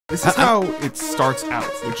This is how it starts out,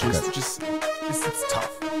 which is just, it's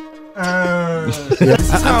tough.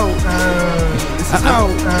 This is how, which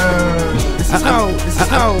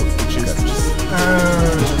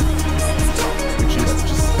is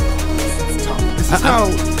just, this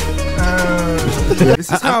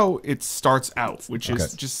is how it starts out, which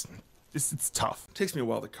is just, it's tough. It takes me a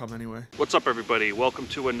while to come anyway. What's up, everybody? Welcome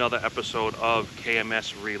to another episode of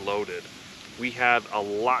KMS Reloaded. We have a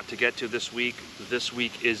lot to get to this week. This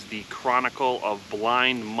week is the Chronicle of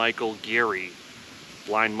Blind Michael Geary.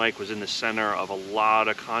 Blind Mike was in the center of a lot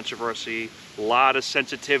of controversy, a lot of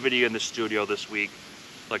sensitivity in the studio this week.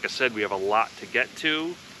 Like I said, we have a lot to get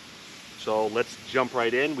to. So let's jump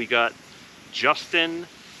right in. We got Justin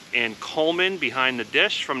and Coleman behind the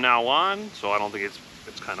dish from now on. So I don't think it's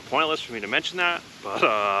kind of pointless for me to mention that.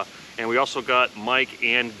 But and we also got Mike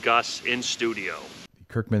and Gus in studio.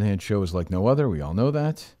 Kirk Minahan show is like no other. We all know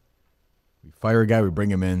that. We fire a guy, we bring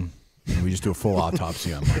him in, and we just do a full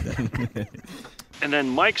autopsy on Monday. And then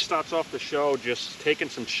Mike starts off the show just taking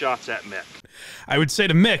some shots at Mick. I would say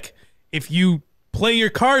to Mick, if you play your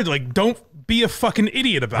cards, like, don't be a fucking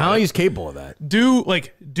idiot about it. How he's capable of that. Do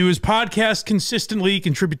his podcast consistently,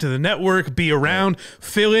 contribute to the network, be around,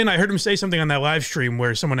 fill in. I heard him say something on that live stream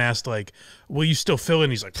where someone asked, like, will you still fill in?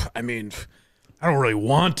 He's like, I mean, I don't really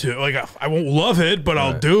want to. Like, I won't love it, but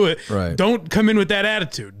I'll do it. Right. Don't come in with that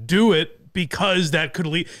attitude. Do it because that could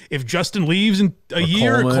leave. If Justin leaves in a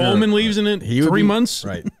year, or Coleman leaves in 3 months,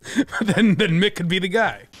 right? then Mick could be the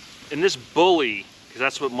guy. And this bully, because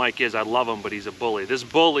that's what Mike is. I love him, but he's a bully. This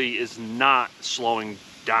bully is not slowing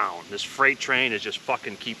down. This freight train is just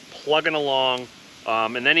fucking keep plugging along.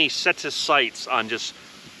 And then he sets his sights on just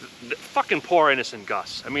the fucking poor innocent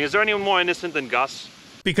Gus. I mean, is there anyone more innocent than Gus?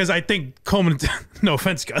 Because I think Coleman, no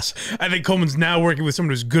offense, Gus, I think Coleman's now working with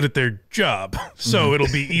someone who's good at their job. So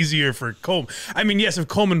it'll be easier for Coleman. I mean, yes, if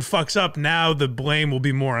Coleman fucks up, now the blame will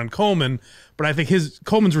be more on Coleman. But I think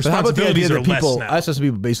Coleman's responsibilities are less now. I saw some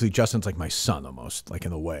people basically, Justin's like my son almost, like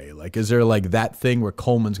in a way. Like, is there like that thing where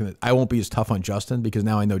Coleman's going to, I won't be as tough on Justin because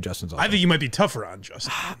now I know Justin's I think you might be tougher on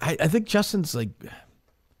Justin. I think Justin's like,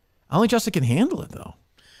 I don't think Justin can handle it though.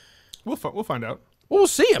 We'll find out. We'll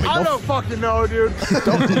see. I mean, I don't fucking know, dude.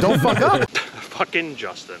 don't fuck up. Fucking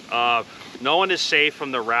Justin. No one is safe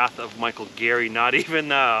from the wrath of Michael Geary, not even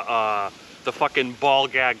the fucking ball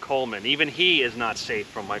gag Coleman. Even he is not safe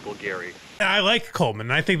from Michael Geary. I like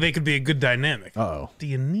Coleman. I think they could be a good dynamic. Uh-oh. Do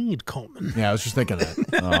you need Coleman? Yeah, I was just thinking that.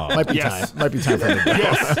 Might be time. Might be time for him.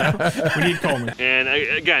 Yes, we need Coleman. And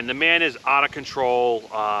again, the man is out of control.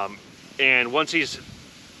 And once he's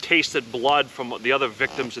tasted blood from the other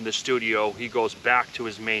victims in the studio, he goes back to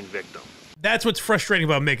his main victim. That's what's frustrating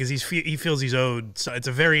about Mick is he feels he's owed. So it's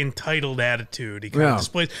a very entitled attitude. He kind of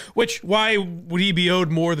displays. Why would he be owed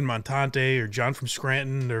more than Montante or John from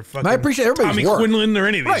Scranton or fucking I appreciate everybody's Tommy work. Quinlan or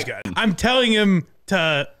any of these guys? I'm telling him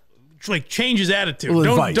to like change his attitude.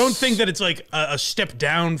 Don't think that it's like a step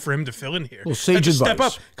down for him to fill in here. Well, sage advice. Step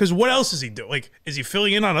up, because what else is he doing? Like, is he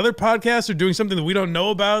filling in on other podcasts or doing something that we don't know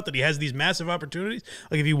about? That he has these massive opportunities.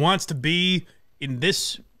 Like, if he wants to be in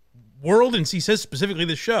this world, and he says specifically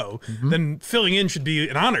this show, then filling in should be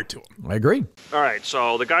an honor to him. I agree. All right,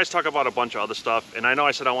 so the guys talk about a bunch of other stuff, and I know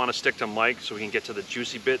I said I want to stick to Mike so we can get to the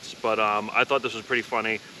juicy bits, but I thought this was pretty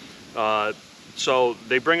funny. So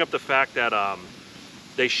they bring up the fact that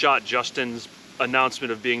they shot Justin's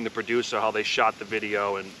announcement of being the producer, how they shot the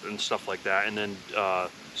video and stuff like that, and then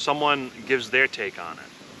someone gives their take on it.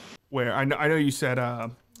 Where I know you said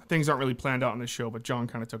things aren't really planned out on this show, but John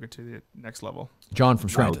kind of took it to the next level. John from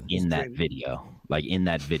Scranton. In that video,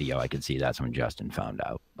 I could see that's when Justin found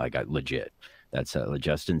out. Like, legit. That's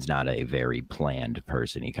Justin's not a very planned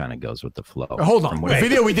person. He kind of goes with the flow. Hold on. The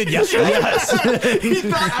video we did yesterday? Yes. He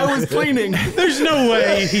thought I was cleaning. There's no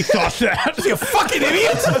way he thought that. Is he a fucking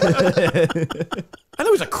idiot? I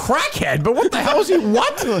know he's a crackhead, but what the hell is he?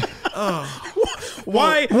 What?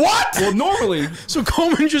 Why? What? Well, normally. So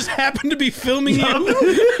Coleman just happened to be filming him?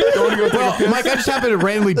 Well, Mike, I just happened to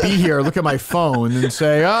randomly be here, look at my phone, and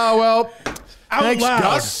say, oh, well, thanks, loud.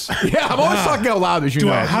 Gus. Yeah, I'm always talking out loud, as you know.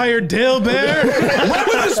 Do I hire Dale Bear? When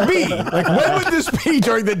would this be? Like, when would this be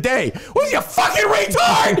during the day? What is he, a fucking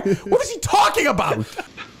retard? What is he talking about?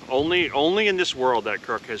 Only in this world that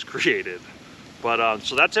Kirk has created. But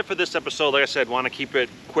so that's it for this episode. Like I said, want to keep it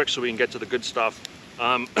quick so we can get to the good stuff.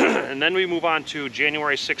 And then we move on to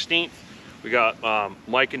January 16th. We got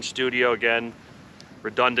Mike in studio again,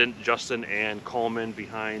 redundant, Justin and Coleman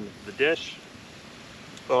behind the dish.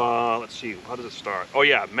 Let's see, how does it start? Oh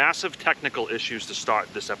yeah, massive technical issues to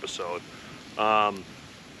start this episode.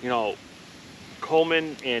 You know,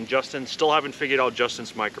 Coleman and Justin still haven't figured out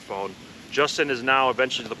Justin's microphone. Justin is now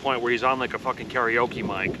eventually to the point where he's on like a fucking karaoke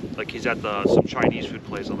mic. Like he's at some Chinese food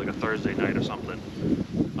place on like a Thursday night or something.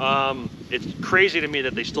 It's crazy to me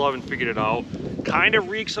that they still haven't figured it out. Kind of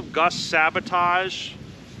reeks of Gus sabotage.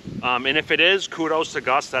 And if it is, kudos to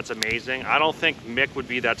Gus, that's amazing. I don't think Mick would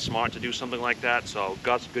be that smart to do something like that. So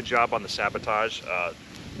Gus, good job on the sabotage. I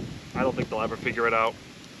don't think they'll ever figure it out.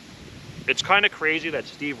 It's kind of crazy that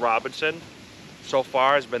Steve Robinson so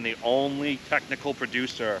far has been the only technical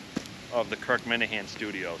producer of the Kirk Minahan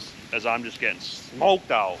studios, as I'm just getting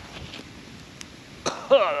smoked out.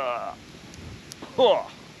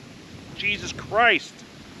 Jesus Christ.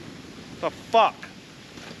 The fuck?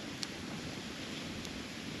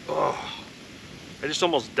 I just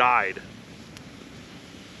almost died.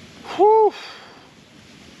 Whew.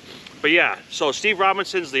 But yeah, so Steve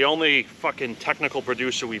Robinson's the only fucking technical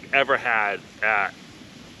producer we've ever had at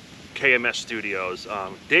KMS Studios.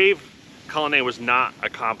 Dave Cullinane was not a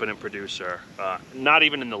competent producer, not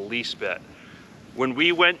even in the least bit. When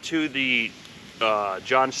we went to the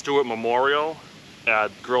John Stewart Memorial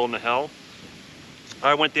at Grill in the Hill,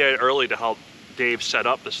 I went there early to help Dave set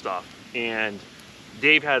up the stuff. And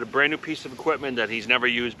Dave had a brand new piece of equipment that he's never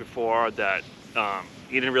used before that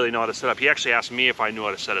he didn't really know how to set up. He actually asked me if I knew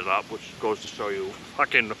how to set it up, which goes to show you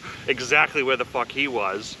fucking exactly where the fuck he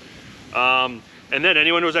was. And then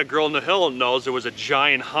anyone who was at Grill in the Hill knows there was a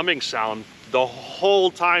giant humming sound the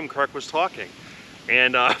whole time Kirk was talking.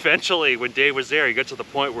 And eventually, when Dave was there, he got to the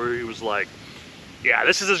point where he was like, yeah,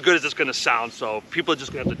 this is as good as it's gonna sound, so people are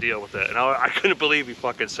just gonna have to deal with it. And I couldn't believe he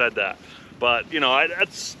fucking said that. But, you know,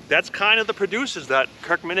 that's kind of the producers that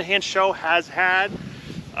Kirk Minahan's show has had.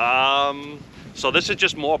 So this is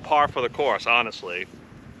just more par for the course, honestly.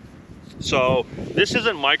 So this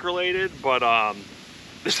isn't mic-related, but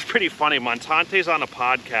this is pretty funny. Montante's on a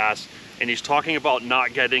podcast, and he's talking about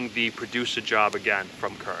not getting the producer job again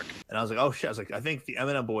from Kirk. And I was like, oh shit. I was like, I think the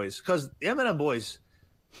M&M Boys, because the M&M Boys,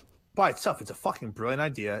 by itself, it's a fucking brilliant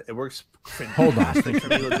idea. It works. Hold on.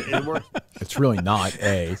 It works. It's really not,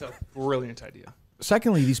 A. It's a brilliant idea.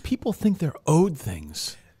 Secondly, these people think they're owed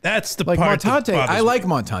things. That's the Like part Montante, that bothers I me. like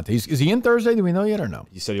Montante. Is he in Thursday? Do we know yet or no?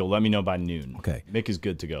 He said he'll let me know by noon. Okay. Mick is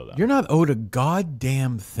good to go, though. You're not owed a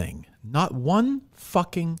goddamn thing. Not one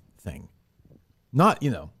fucking thing. Not, you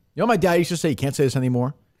know what my dad used to say? You can't say this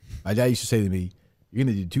anymore. My dad used to say to me, you're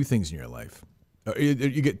going to do two things in your life. You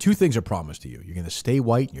get two things are promised to you. You're going to stay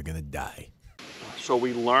white and you're going to die. So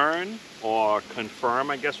we learn, or confirm,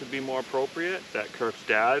 I guess would be more appropriate, that Kirk's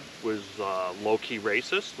dad was low-key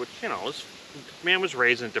racist, which, you know, man was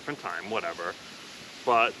raised in a different time, whatever.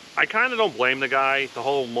 But I kind of don't blame the guy. The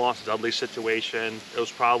whole Moss Dudley situation, it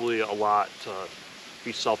was probably a lot to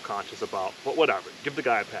be self-conscious about. But whatever, give the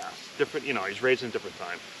guy a pass. Different, you know, he's raised in a different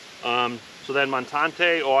time. So then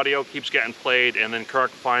Montante audio keeps getting played, and then Kirk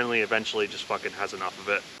finally, eventually, just fucking has enough of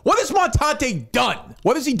it. What has Montante done?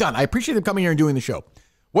 What has he done? I appreciate him coming here and doing the show.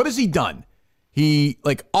 What has he done? He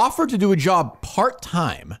offered to do a job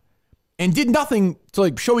part-time and did nothing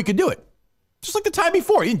to show he could do it. Just like the time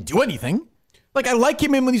before. He didn't do anything. I like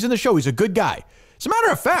him when he's in the show. He's a good guy. As a matter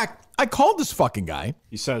of fact, I called this fucking guy.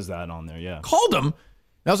 He says that on there, yeah. Called him. And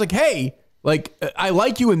I was like, hey, I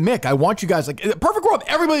like you and Mick. I want you guys, in a perfect world,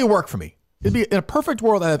 everybody would work for me. It'd be in a perfect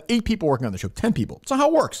world, I have 8 people working on the show, 10 people. That's not how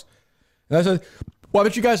it works. And I said, well, I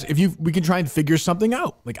bet you guys, we can try and figure something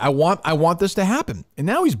out. I want this to happen. And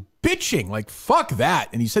now he's bitching, fuck that.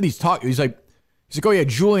 And he said he's like, oh yeah,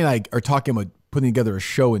 Julie and I are talking about putting together a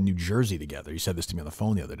show in New Jersey together. He said this to me on the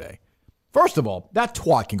phone the other day. First of all, that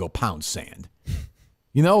twat can go pound sand.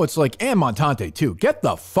 You know, it's and Montante too. Get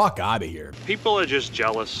the fuck out of here. People are just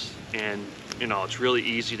jealous, and you know, it's really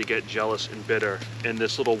easy to get jealous and bitter in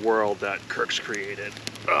this little world that Kirk's created.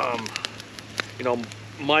 You know,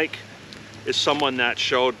 Mike is someone that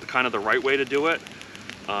showed kind of the right way to do it.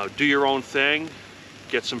 Do your own thing,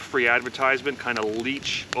 get some free advertisement, kind of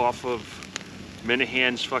leech off of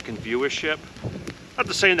Minahan's fucking viewership. Not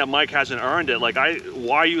to say that Mike hasn't earned it.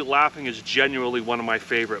 Why Are You Laughing is genuinely one of my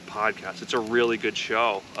favorite podcasts. It's a really good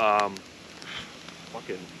show. Fucking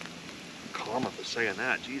karma for saying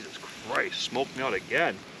that. Jesus Christ, smoked me out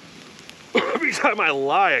again. Every time I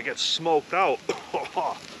lie, I get smoked out.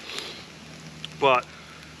 But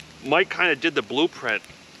Mike kind of did the blueprint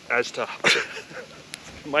as to...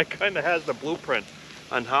 Mike kind of has the blueprint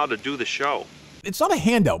on how to do the show. It's not a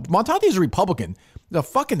handout. Montante is a Republican. He's a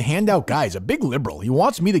fucking handout guy. He's a big liberal. He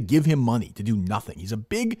wants me to give him money to do nothing. He's a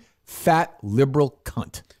big, fat, liberal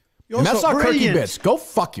cunt. And that's not Kirky bits. Go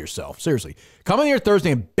fuck yourself. Seriously. Come in here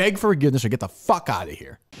Thursday and beg for forgiveness or get the fuck out of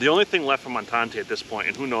here. The only thing left for Montante at this point,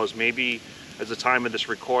 and who knows, maybe at the time of this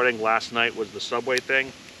recording, last night was the subway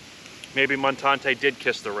thing. Maybe Montante did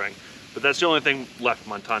kiss the ring. But that's the only thing left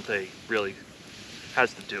Montante really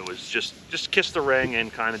has to do is just kiss the ring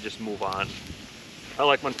and kind of just move on. I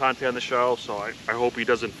like Montante on the show, so I hope he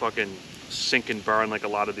doesn't fucking sink and burn like a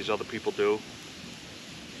lot of these other people do.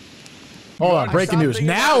 Hold on, breaking news.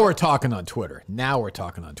 Now we're talking on Twitter.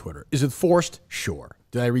 Is it forced? Sure.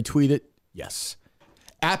 Did I retweet it? Yes.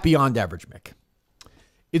 At Beyond Average Mick.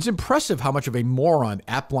 It's impressive how much of a moron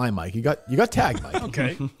at Blind Mike, you got tagged, Mike,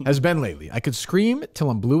 Okay. has been lately. I could scream till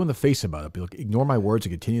I'm blue in the face about it, but ignore my words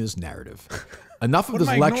and continue this narrative. Enough of What this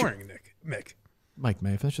am I lecture. ignoring, Mick? Mike,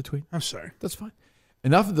 may I finish the tweet? I'm sorry. That's fine.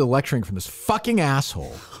 Enough of the lecturing from this fucking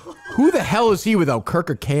asshole. Who the hell is he without Kirk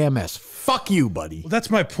or KMS? Fuck you, buddy. Well, that's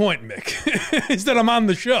my point, Mick. Is that I'm on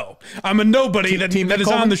the show. I'm a nobody that is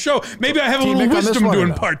on the show. Maybe I have a little wisdom to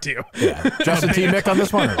impart to you. Yeah. Justin T. Mick on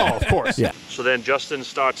this one? Oh, of course. Yeah. So then Justin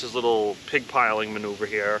starts his little pig piling maneuver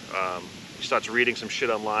here. He starts reading some shit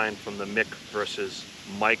online from the Mick versus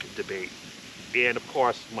Mike debate. And of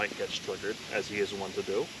course, Mike gets triggered, as he is one to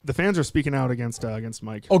do. The fans are speaking out against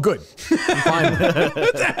Mike. Oh, good. I'm fine.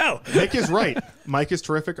 What the hell? Mike is right. Mike is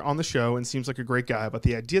terrific on the show and seems like a great guy, but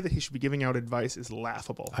the idea that he should be giving out advice is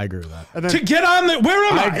laughable. I agree with that. And then, To get on the, where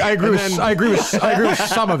am I? I agree with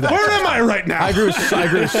some of that. Where am I right now? I agree with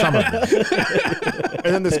some of that.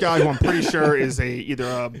 and then this guy who I'm pretty sure is either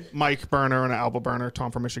a Mike burner and an Alba burner,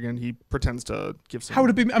 Tom from Michigan. He pretends to give some. How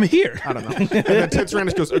would it be? I'm here. I don't know. And then Ted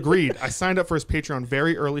Sarandis goes, agreed. I signed up for his Patreon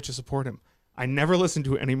very early to support him. I never listen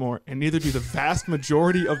to it anymore, and neither do the vast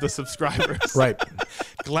majority of the subscribers. Right.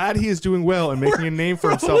 Glad he is doing well and making a name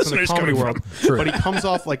for himself in the listeners comedy coming world, True. but he comes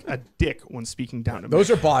off like a dick when speaking down to me.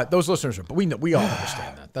 Those are bought. Those listeners are. But we all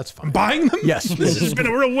understand that. That's fine. Buying them? Yes. This has been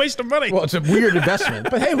a real waste of money. Well, it's a weird investment,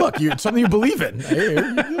 but hey, look, it's something you believe in.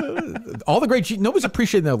 All the great, nobody's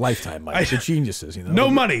appreciating their lifetime, Mike. The geniuses, you know.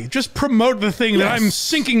 No money. Just promote the thing that I'm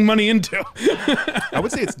sinking money into. I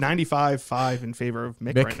would say it's 95-5 in favor of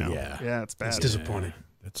Mick right now. Yeah. It's bad. It's disappointing.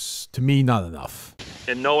 It's, to me, not enough.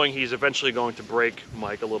 And knowing he's eventually going to break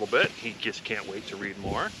Mike a little bit, he just can't wait to read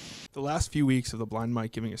more. The last few weeks of the Blind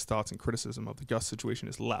Mike giving his thoughts and criticism of the Gus situation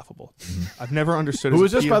is laughable. I've never understood. Who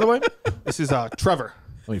is this, by the way? This is Trevor.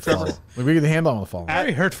 Let me follow. Let me get the handle on the phone.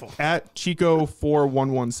 Very hurtful. At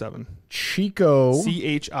Chico4117. Chico.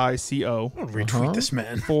 CHICO. Don't retweet this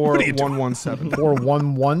man. 4117.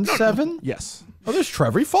 4117? Yes. Oh, there's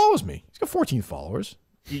Trevor. He follows me. He's got 14 followers.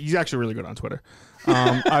 He's actually really good on Twitter.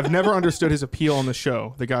 I've never understood his appeal on the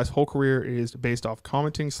show. The guy's whole career is based off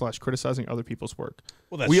commenting/criticizing other people's work.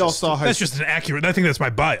 Well, that's just an accurate. I think that's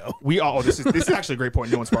my bio. This is actually a great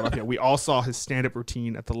point. No one's brought up yet. We all saw his stand-up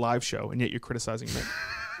routine at the live show, and yet you're criticizing me.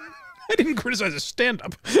 I didn't criticize his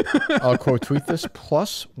stand-up. I'll quote tweet this.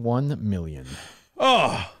 +1 million.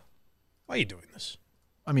 Oh, why are you doing this?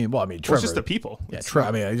 I mean, Trevor. It's just the people. Yeah,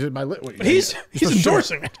 Trevor. I mean, But he's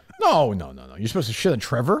endorsing it. No. You're supposed to shit on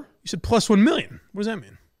Trevor? You said +1 million. What does that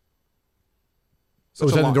mean? So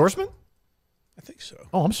is that an endorsement? I think so.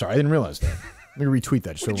 Oh, I'm sorry. I didn't realize that. Let me retweet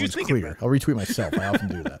that just so everyone's clear. I'll retweet myself. I often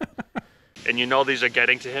do that. And you know these are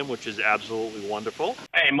getting to him, which is absolutely wonderful.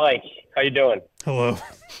 Hey, Mike. How you doing? Hello.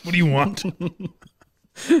 What do you want?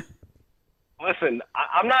 Listen,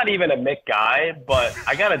 I'm not even a Mick guy, but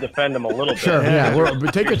I got to defend him a little bit. Sure, yeah.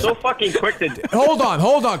 Take You're so fucking quick to... Hold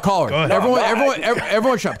on, caller. Go ahead.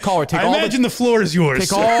 Everyone shut up. Caller, I imagine the floor is yours.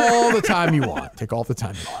 Take all the time you want.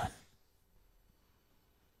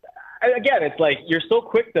 Again, it's like you're so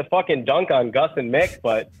quick to fucking dunk on Gus and Mick,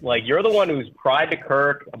 but like you're the one who's cried to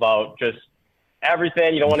Kirk about just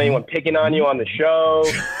everything. You don't want anyone picking on you on the show.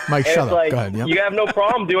 Mike, and shut it's up. like, Go ahead. Yep. You have no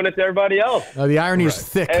problem doing it to everybody else. The irony is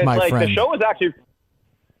thick, and it's my like, friend. The show was actually...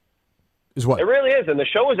 Is what? It really is, and the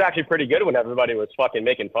show was actually pretty good when everybody was fucking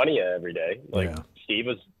making fun of you every day. Like Steve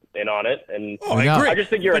was in on it, and I agree. I just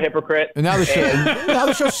think you're a hypocrite. And now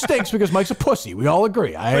the show stinks because Mike's a pussy. We all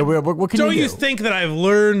agree. What can you do? Don't you think that I've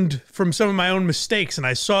learned from some of my own mistakes, and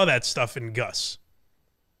I saw that stuff in Gus?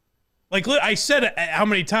 Like I said, how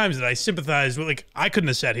many times that I sympathized with? Like I couldn't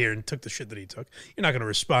have sat here and took the shit that he took. You're not going to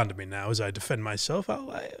respond to me now as I defend myself.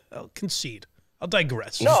 I'll concede. I'll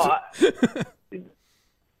digress. No.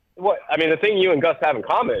 What I mean, the thing you and Gus have in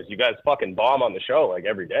common is you guys fucking bomb on the show like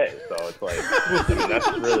every day. So it's like, I mean,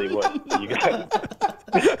 that's really what you guys.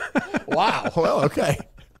 Wow. Well, okay.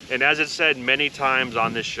 And as it's said many times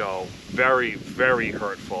on this show, very, very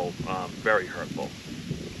hurtful. Very hurtful.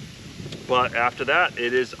 But after that,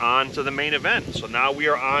 it is on to the main event. So now we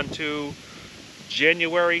are on to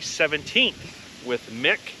January 17th with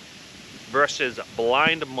Mick versus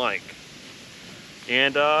Blind Mike.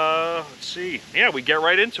 And let's see. Yeah, we get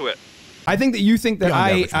right into it. I think that you think that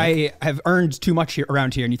I have earned too much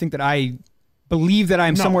around here, and you think that I believe that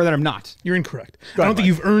I'm somewhere that I'm not. You're incorrect. I don't think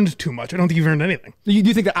you've earned too much. I don't think you've earned anything. You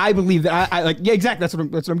do think that I believe that I like? Yeah, exactly. That's what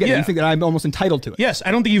I'm getting. Yeah. You think that I'm almost entitled to it? Yes,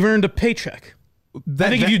 I don't think you've earned a paycheck. I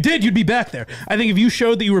think if you did, you'd be back there. I think if you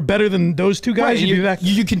showed that you were better than those two guys, you'd be back.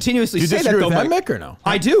 You continuously say that, disagree though, with that, Mike. Mick, or no?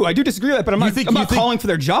 I do disagree with that, but I'm not calling for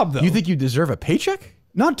their job, though. You think you deserve a paycheck?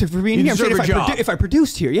 Not for being here. I'm saying if I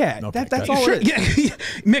produced here, yeah, Okay, that's gotcha. all it is. Yeah,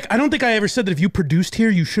 Mick, I don't think I ever said that if you produced here,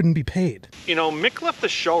 you shouldn't be paid. You know, Mick left the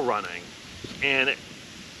show running, and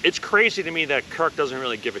it's crazy to me that Kirk doesn't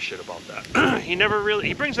really give a shit about that.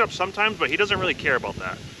 He brings it up sometimes, but he doesn't really care about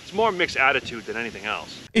that. It's more Mick's attitude than anything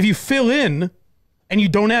else. If you fill in and you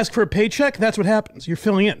don't ask for a paycheck, that's what happens. You're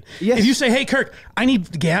filling in. Yes. If you say, hey, Kirk, I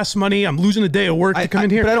need gas money, I'm losing a day of work to come in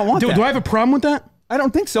here. But I don't want that. Do I have a problem with that? I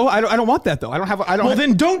don't think so. I don't want that, though.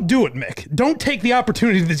 Then don't do it, Mick. Don't take the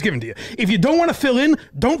opportunity that's given to you. If you don't want to fill in,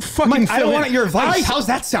 don't fucking fill in. I don't want your advice. How's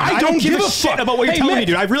that sound? I don't give a shit fuck about what you're telling me,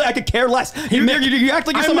 dude. I could care less. You act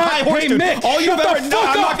like you're some high horse, dude. Mick, All you've ever... No,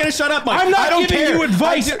 I'm not going to shut up, Mike. I'm not I don't giving care. you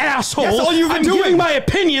advice, asshole. That's all you've been doing. I'm giving my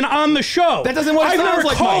opinion on the show. That doesn't what it sounds like,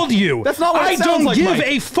 Mike. I never called you. That's not what it sounds like, I don't Mike.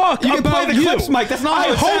 give a fuck You can about play the clips, Mike. That's not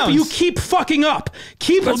how it sounds. I hope you keep fucking up.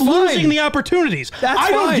 Keep That's losing fine. the opportunities. That's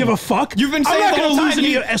I don't fine. give a fuck. You've been I'm saying not the going whole to lose time.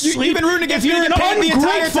 any sleep. You've been rooting against me You're to an get paid the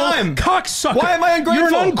entire ungrateful time. cocksucker. Why am I ungrateful?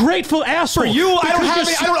 You're an ungrateful asshole. For you,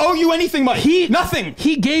 I don't owe you anything, Mike. Nothing.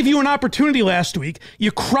 He gave you an opportunity last week.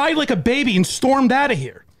 You cried like a baby and stormed out of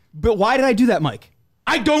here. But why did I do that, Mike?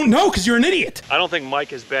 I don't know, because you're an idiot. I don't think Mike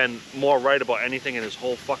has been more right about anything in his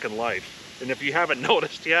whole fucking life. And if you haven't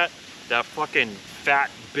noticed yet, that fucking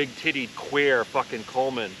fat, big-tittied, queer fucking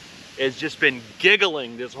Coleman has just been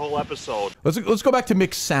giggling this whole episode. Let's go back to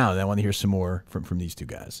Mick's sound. I want to hear some more from these two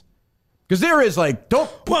guys. Because there is like, Well,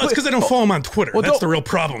 it's because I don't follow him on Twitter. That's the real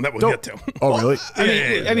problem that we'll get to. Oh, really?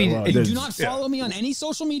 I mean, You do not follow me on any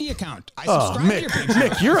social media account. I subscribe to your page.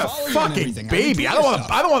 Mick, you're a Follow you on fucking everything. baby. I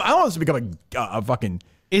don't want this to become a fucking.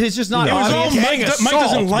 It is just not It was all obvious. Mike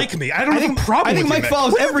doesn't like me. I don't have a problem I think with Mike you, Mick.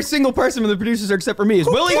 follows every single person from the producers except for me. Is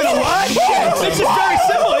Will even alive? It's just very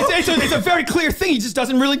simple. It's a very clear thing. He just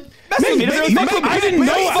doesn't really mess with me. I didn't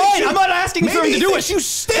know. Fine. I'm not asking for him to do it. You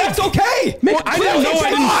stink. That's okay. Mick, I didn't know I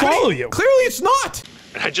didn't follow you. Clearly, it's not.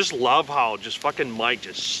 And I just love how just fucking Mike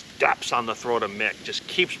just steps on the throat of Mick, just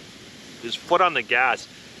keeps his foot on the gas.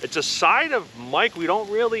 It's a side of Mike we don't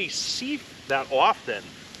really see that often.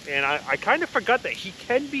 And I kind of forgot that he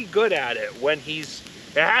can be good at it when it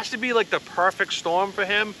has to be like the perfect storm for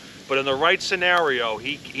him, but in the right scenario,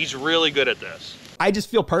 he's really good at this. I just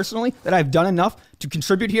feel personally that I've done enough to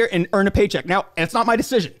contribute here and earn a paycheck. Now, it's not my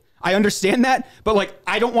decision. I understand that, but like,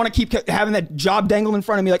 I don't want to keep having that job dangled in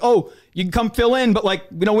front of me. Like, oh, you can come fill in, but like,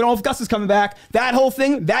 we don't know if Gus is coming back. That whole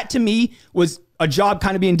thing, that to me was a job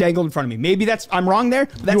kind of being dangled in front of me. Maybe I'm wrong there.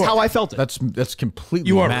 But that's how I felt it. That's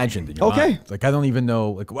completely imagined in your okay. mind. Like I don't even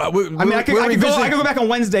know. Like I could go back on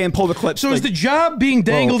Wednesday and pull the clips. So is the job being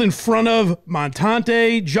dangled in front of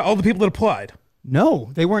Montante, all the people that applied? No,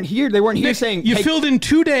 they weren't here. They weren't here saying you filled in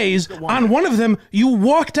 2 days. On one of them, you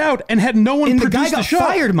walked out and had no one produce the show. The guy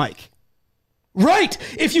got fired, Mike. Right.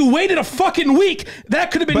 If you waited a fucking week, that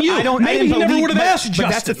could have been you. Maybe he never would have asked Justin.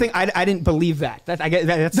 But that's the thing. I didn't believe that.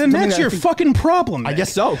 Then that's your fucking problem. I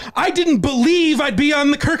guess so. I didn't believe I'd be on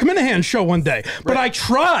the Kirk Minahan show one day, but I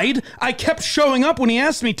tried. I kept showing up when he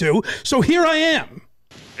asked me to, so here I am.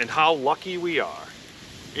 And how lucky we are.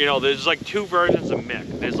 You know, there's like two versions of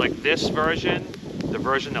Mick. There's like this version, the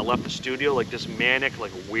version that left the studio, like this manic,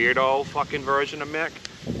 like weirdo fucking version of Mick.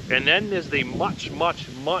 And then there's the much, much,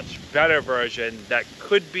 much better version that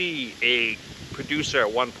could be a producer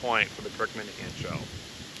at one point for the Kirk Minahan show.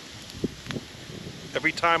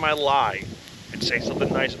 Every time I lie and say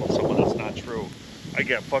something nice about someone that's not true, I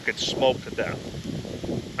get fucking smoked to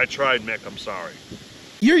death. I tried, Mick. I'm sorry.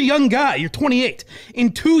 You're a young guy. You're 28.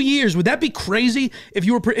 In 2 years, would that be crazy if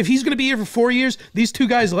he's going to be here for 4 years? These two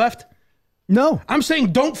guys left. No, I'm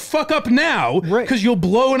saying don't fuck up now because you'll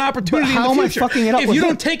blow an opportunity in the future. How am I fucking it up? If you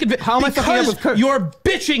don't take advantage, how am I fucking it up with Kirk? You're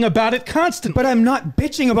bitching about it constantly. But I'm not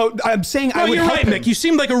bitching about. I'm saying I would you're help right, him. Mick. You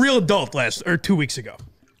seemed like a real adult 2 weeks ago.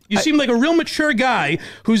 You seemed like a real mature guy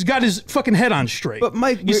who's got his fucking head on straight. But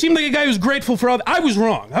Mike, you seem like a guy who's grateful for all. I was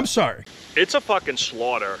wrong. I'm sorry. It's a fucking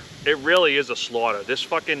slaughter. It really is a slaughter. This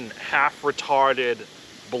fucking half-retarded,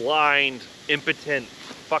 blind, impotent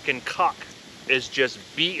fucking cuck is just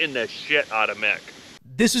beating the shit out of Mick.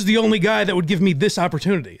 This is the only guy that would give me this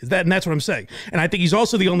opportunity. And that's what I'm saying. And I think he's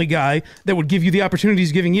also the only guy that would give you the opportunity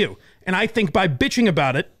he's giving you. And I think by bitching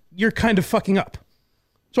about it, you're kind of fucking up.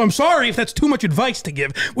 So I'm sorry if that's too much advice to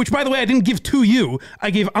give, which, by the way, I didn't give to you.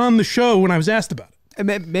 I gave on the show when I was asked about it.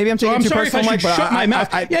 Maybe I'm taking it too personal, Mike, but shut my mouth.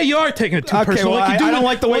 Yeah, you are taking it too personal. Well, like you do I don't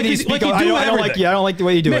like the way you speak. I don't like you. I don't like the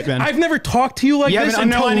way you do it, man. I've never talked to you like this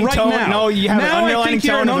until right now. No, you have an underlining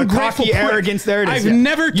tone of a cocky arrogance. There it is. I've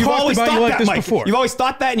never talked about you like this before. You've always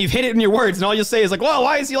thought that, and you've hit it in your words, and all you'll say is like, "Well,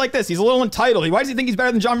 why is he like this? He's a little entitled. Why does he think he's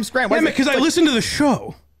better than John Scram?" Yeah, because I listened to the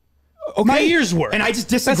show. Okay. My ears were. And I just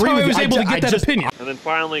disagree. That's how with I was you. able to get that opinion. And then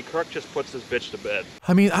finally, Kirk just puts this bitch to bed.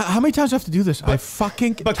 I mean, how many times do I have to do this? I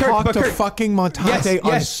fucking talked to fucking Montante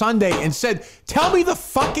on Sunday and said, tell me the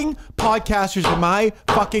fucking podcasters at my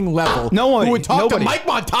fucking level who would talk to Mike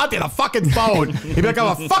Montante on the fucking phone. He'd be like,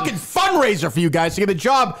 I'm a fucking fundraiser for you guys to get a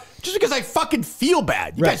job just because I fucking feel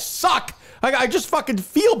bad. You guys suck. I just fucking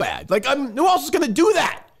feel bad. Like, who else is going to do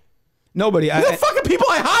that? Nobody. The fucking people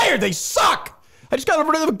I hired, they suck. I just got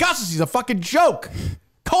rid of Augustus. He's a fucking joke.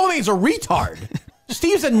 Coleman's a retard.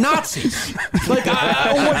 Steve's a Nazi. Like,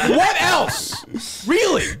 what else?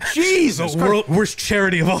 Really? Jesus. The worst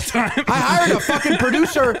charity of all time. I hired a fucking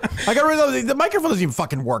producer. I got rid of the microphone doesn't even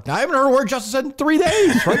fucking work now. I haven't heard a word Justin said in 3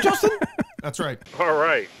 days. Right, Justin? That's right. All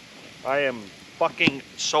right. I am fucking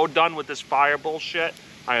so done with this fire bullshit.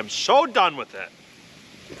 I am so done with it.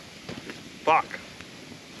 Fuck.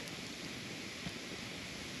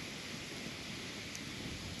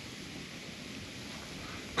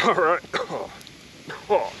 All right.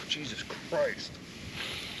 Oh, Jesus Christ.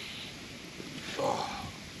 Oh.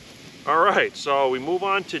 All right, so we move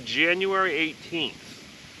on to January 18th.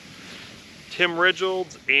 Tim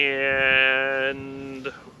Ridgels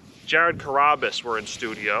and Jared Carabas were in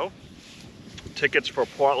studio. Tickets for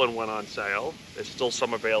Portland went on sale. There's still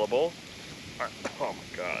some available. All right. Oh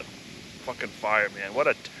my God. Fucking fire, man. What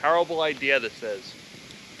a terrible idea this is.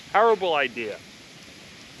 Terrible idea.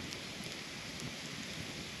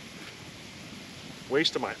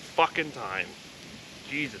 Waste of my fucking time.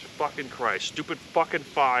 Jesus fucking Christ. Stupid fucking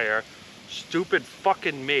fire. Stupid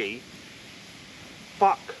fucking me.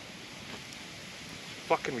 Fuck.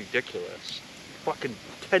 Fucking ridiculous. Fucking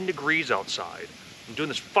 10 degrees outside. I'm doing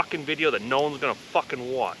this fucking video that no one's gonna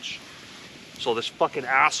fucking watch. So this fucking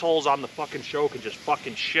assholes on the fucking show can just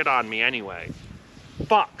fucking shit on me anyway.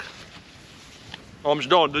 Fuck. Oh, I'm just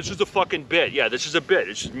doing, this is a fucking bit. Yeah, this is a bit.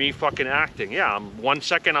 It's just me fucking acting. Yeah, 1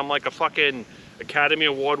 second I'm like a fucking Academy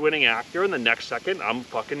Award winning actor, and the next second I'm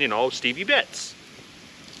fucking, you know, Stevie Bits.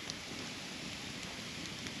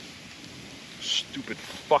 Stupid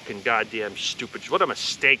fucking goddamn stupid. What a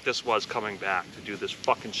mistake this was coming back to do this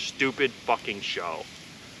fucking stupid fucking show.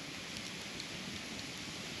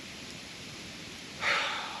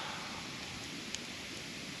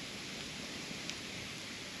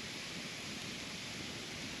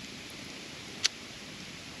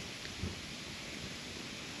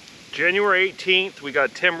 January 18th, we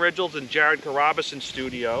got Tim Ridgels and Jared Carabas in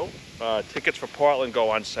studio. Tickets for Portland go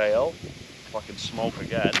on sale. Fucking smoke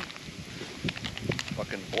again.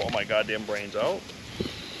 Fucking blow my goddamn brains out.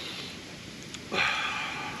 Let's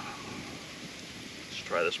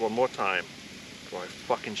try this one more time before I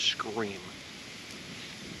fucking scream.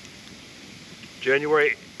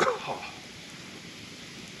 January...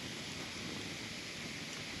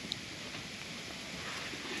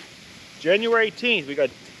 January 18th, we got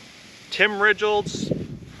Tim Ridgels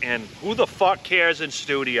and who the fuck cares in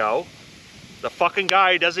studio. The fucking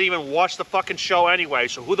guy doesn't even watch the fucking show anyway,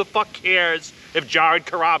 so who the fuck cares if Jared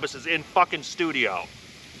Carabas is in fucking studio?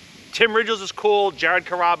 Tim Ridgels is cool, Jared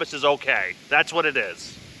Carabas is okay. That's what it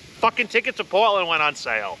is. Fucking tickets to Portland went on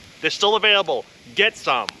sale. They're still available. Get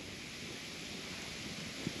some.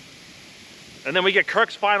 And then we get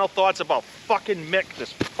Kirk's final thoughts about fucking Mick,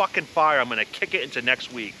 this fucking fire. I'm gonna kick it into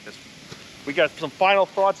next week. We got some final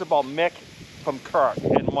thoughts about Mick from Kirk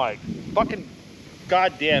and Mike. Fucking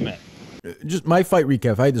goddamn it. Just my fight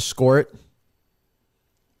recap. If I had to score it.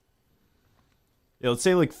 Yeah, let's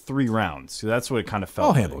say like 3 rounds. So that's what it kind of felt.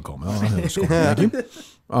 I'll handle it, Coleman. I'll handle the score. Thank you.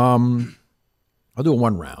 I'll do a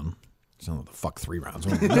 1 round. I don't know what the fuck 3 rounds.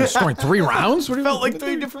 I'm scoring 3 rounds? What do you Felt like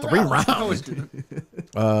 3 different 3 rounds.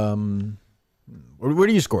 Where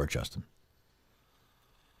do you score it, Justin?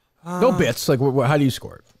 No bits. Like, how do you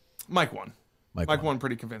score it? Mike won. Mike won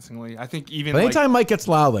pretty convincingly. I think even. But anytime Mike gets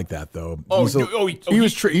loud like that, though, he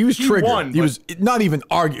was triggered. Won, he was not even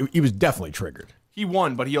arguing. He was definitely triggered. He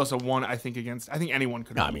won, but he also won. I think against. I think anyone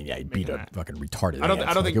could. No, I mean, yeah, he beat a fucking retarded. I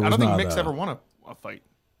don't think Mick's ever won a fight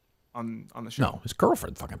on the show. No, his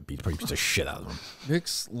girlfriend fucking beat the shit out of him.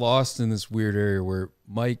 Mick's lost in this weird area where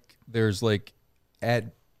Mike, there's an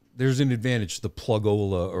advantage to the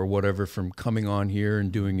plugola or whatever from coming on here and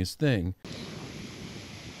doing his thing.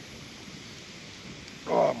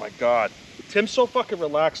 Oh my God. Tim's so fucking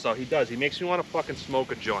relaxed though. He does. He makes me want to fucking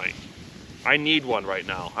smoke a joint. I need one right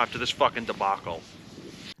now after this fucking debacle.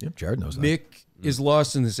 Yep, Jared knows that. Mick is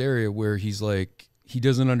lost in this area where he's like, he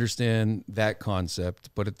doesn't understand that concept,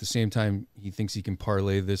 but at the same time, he thinks he can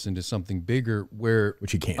parlay this into something bigger where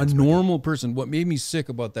which he can't. A normal person, what made me sick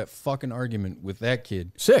about that fucking argument with that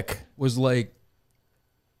kid was like,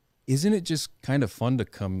 isn't it just kind of fun to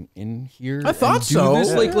come in here? I thought and do so.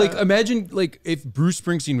 This? Like imagine like if Bruce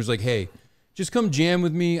Springsteen was like, hey, just come jam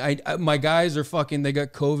with me. My guys are fucking, they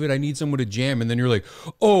got COVID. I need someone to jam. And then you're like,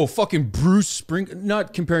 oh, fucking Bruce Springsteen.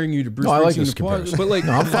 Not comparing you to Bruce Springsteen. I like this comparison. But like,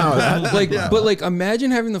 no, I'm fine with that. Like, but like,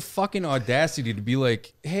 imagine having the fucking audacity to be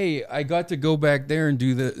like, hey, I got to go back there and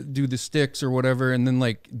do the sticks or whatever. And then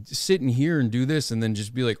like sit in here and do this. And then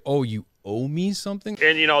just be like, oh, you owe me something.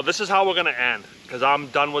 And you know, this is how we're gonna end, because I'm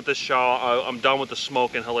done with this show. I'm done with the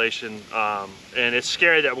smoke inhalation, and it's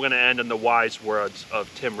scary that we're gonna end in the wise words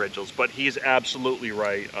of Tim Ridgels, but he's absolutely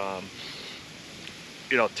right.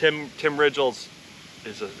 You know, Tim Ridgels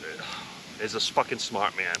is a fucking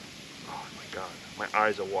smart man. Oh my god, my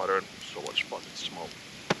eyes are watering. So much fucking smoke.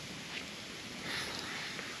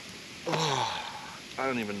 Oh, I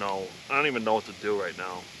don't even know what to do right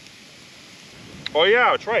now. Oh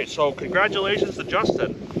yeah, that's right. So congratulations to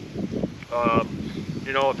Justin.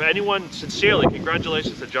 You know, if anyone, sincerely,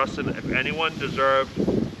 congratulations to Justin. If anyone deserved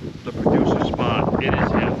the producer spot, it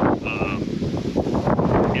is him.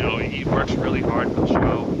 You know, he works really hard for the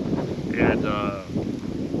show, and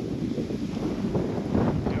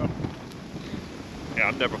you know, yeah,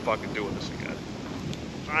 I'm never fucking doing this again.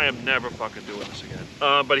 I am never fucking doing this again.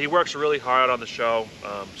 But he works really hard on the show,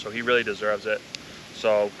 so he really deserves it.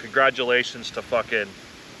 So congratulations to fucking,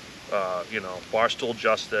 you know, Barstool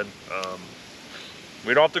Justin.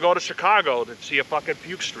 We don't have to go to Chicago to see a fucking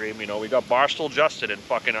puke stream. You know, we got Barstool Justin in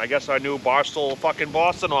fucking, I guess, our new Barstool fucking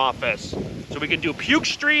Boston office. So we can do puke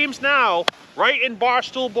streams now, right in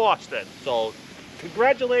Barstool, Boston. So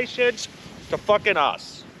congratulations to fucking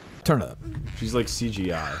us. Turn it up. She's like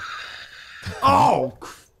CGI. Oh!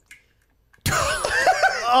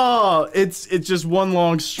 Oh, it's just one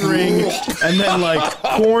long string, and then like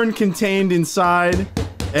corn contained inside,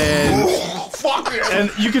 and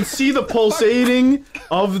you can see the pulsating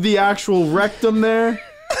of the actual rectum there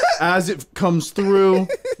as it comes through.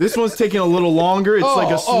 This one's taking a little longer. It's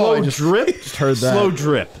like a slow drip. Just heard that. Slow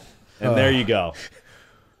drip, and there you go.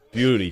 Beauty.